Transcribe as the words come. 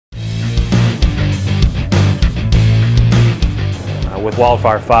with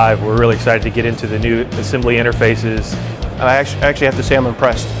Wildfire 5, we're really excited to get into the new assembly interfaces. I actually have to say I'm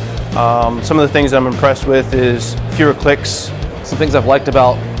impressed. Some of the things I'm impressed with is fewer clicks. Some things I've liked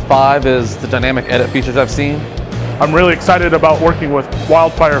about 5 is the dynamic edit features I've seen. I'm really excited about working with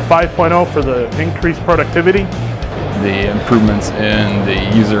Wildfire 5.0 for the increased productivity. The improvements in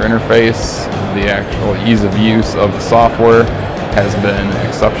the user interface, the actual ease of use of the software has been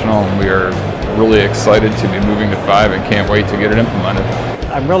exceptional, and we are really excited to be moving to 5 and can't wait to get it implemented.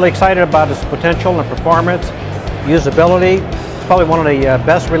 I'm really excited about its potential and performance, usability. It's probably one of the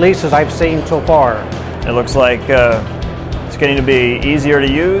best releases I've seen so far. It looks like it's getting to be easier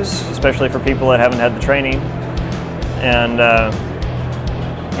to use, especially for people that haven't had the training, and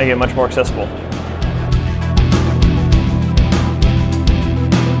make it much more accessible.